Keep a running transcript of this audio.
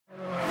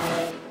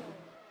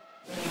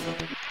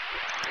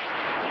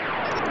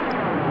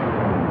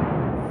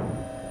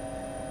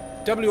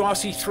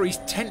WRC3's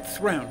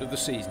 10th round of the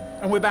season,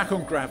 and we're back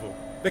on gravel,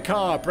 the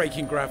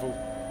car-breaking gravel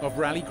of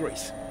Rally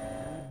Greece.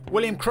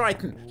 William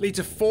Crichton leads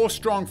a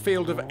four-strong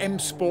field of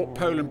M-Sport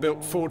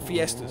Poland-built Ford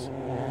Fiestas,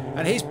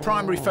 and his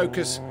primary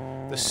focus,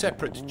 the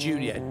separate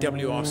junior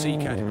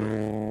WRC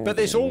category. But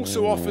this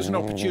also offers an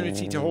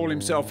opportunity to haul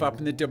himself up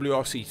in the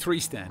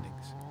WRC3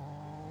 standings.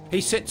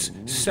 He sits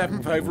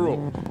 7th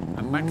overall,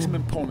 and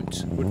maximum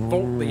points would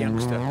vault the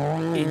youngster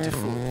into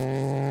 4th.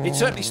 It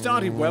certainly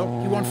started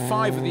well. He won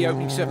 5 of the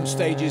opening 7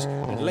 stages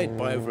and led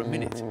by over a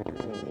minute.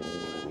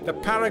 The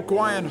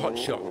Paraguayan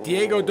hotshot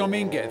Diego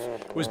Dominguez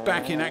was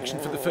back in action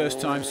for the first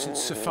time since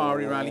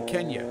Safari Rally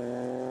Kenya.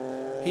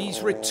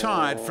 He's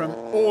retired from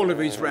all of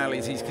his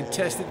rallies he's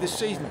contested this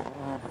season,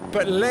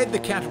 but led the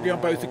category on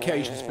both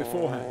occasions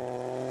beforehand.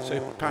 So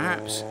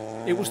perhaps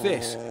it was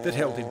this that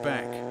held him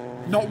back,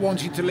 not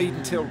wanting to lead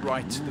until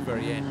right to the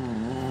very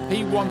end.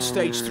 He won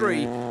stage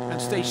 3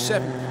 and stage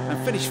 7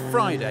 and finished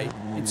Friday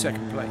in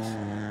 2nd place.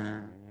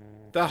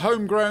 The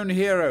homegrown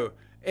hero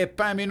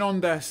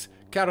Epaminondas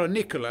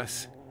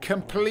Karonicolas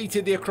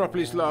completed the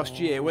Acropolis last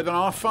year with an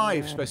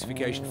R5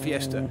 specification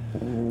Fiesta.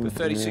 The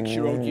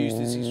 36-year-old used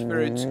his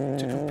experience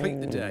to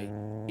complete the day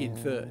in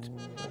 3rd.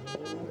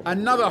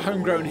 Another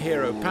homegrown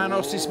hero,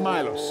 Panos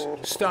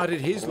Ismailos,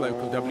 started his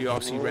local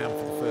WRC round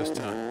for the first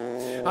time.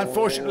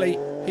 Unfortunately,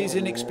 his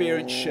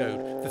inexperience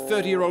showed. The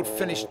 30-year-old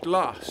finished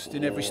last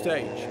in every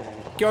stage.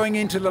 Going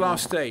into the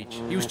last stage,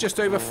 he was just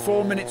over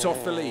 4 minutes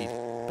off the lead,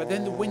 but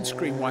then the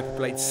windscreen wiper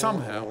blade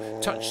somehow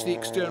touched the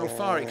external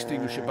fire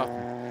extinguisher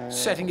button,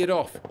 setting it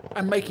off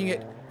and making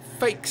it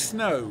fake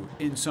snow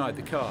inside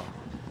the car.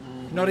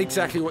 Not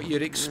exactly what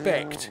you'd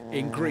expect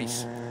in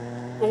Greece.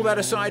 All that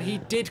aside, he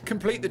did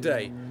complete the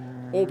day,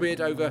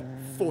 albeit over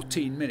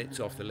 14 minutes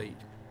off the lead.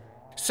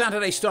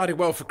 Saturday started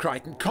well for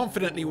Crichton,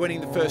 confidently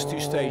winning the first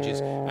 2 stages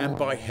and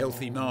by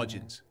healthy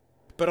margins.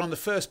 But on the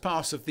first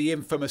pass of the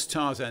infamous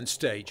Tarzan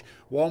stage,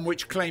 one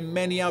which claimed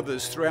many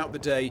others throughout the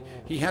day,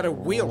 he had a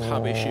wheel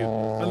hub issue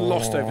and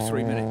lost over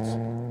 3 minutes.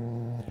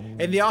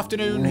 In the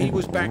afternoon, he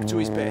was back to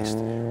his best,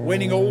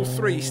 winning all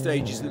 3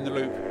 stages in the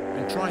loop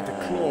and trying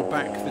to claw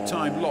back the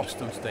time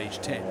lost on stage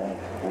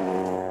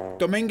 10.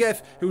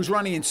 Dominguez, who was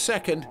running in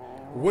 2nd,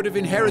 would have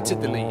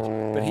inherited the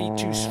lead, but he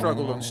too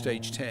struggled on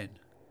stage 10.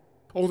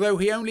 Although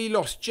he only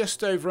lost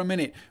just over a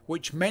minute,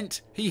 which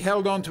meant he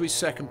held on to his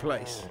 2nd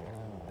place.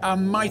 A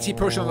mighty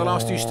push on the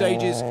last 2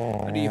 stages,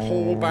 and he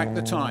hauled back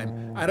the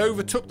time and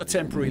overtook the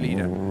temporary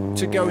leader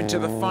to go into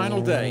the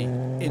final day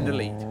in the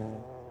lead.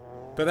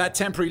 But that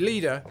temporary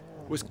leader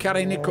was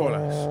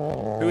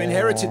Karonicolas, who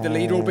inherited the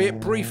lead, albeit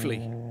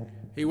briefly.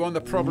 He won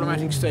the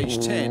problematic stage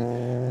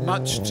 10,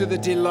 much to the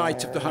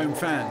delight of the home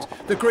fans.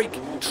 The Greek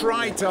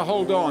tried to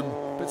hold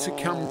on, but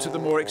succumbed to the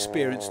more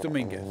experienced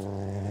Dominguez.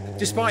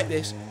 Despite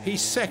this,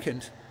 he's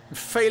 2nd, and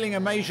failing a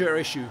major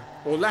issue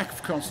or lack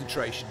of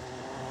concentration,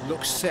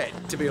 looks set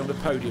to be on the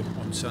podium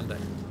on Sunday.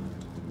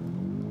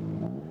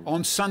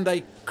 On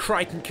Sunday,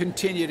 Crichton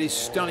continued his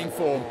stunning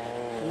form,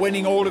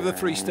 winning all of the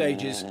 3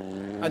 stages,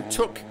 and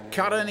took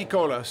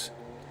Karonicolas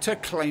to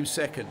claim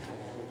 2nd.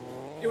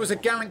 It was a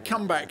gallant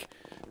comeback,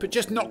 but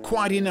just not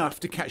quite enough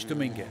to catch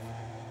Dominguez.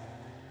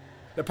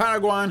 The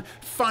Paraguayan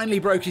finally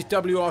broke his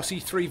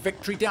WRC3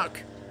 victory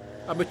duck.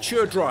 A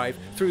mature drive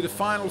through the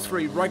final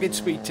 3 rugged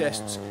speed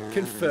tests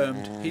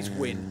confirmed his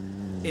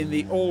win in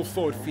the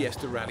all-Ford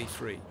Fiesta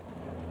Rally3.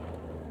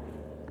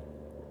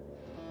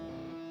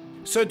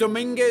 So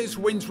Dominguez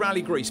wins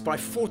Rally Greece by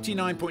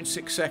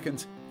 49.6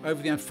 seconds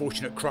over the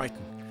unfortunate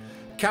Crichton.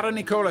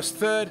 Karonicolas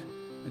 3rd,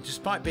 and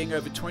despite being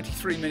over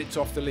 23 minutes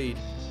off the lead,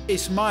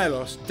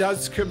 Ismailos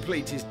does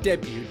complete his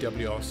debut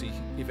WRC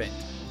event.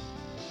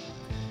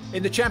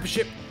 In the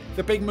championship,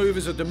 the big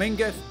movers are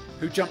Dominguez,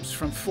 who jumps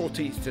from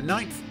 14th to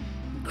 9th,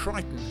 and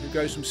Crichton, who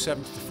goes from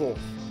 7th to 4th.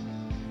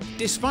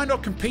 Despite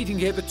not competing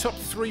here, the top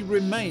 3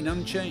 remain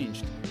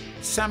unchanged.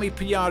 Sami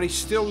Piari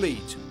still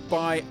leads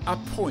by a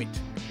point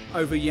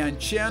over Jan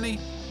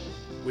Czerny,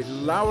 with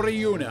Laura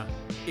Yuna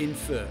in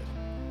 3rd.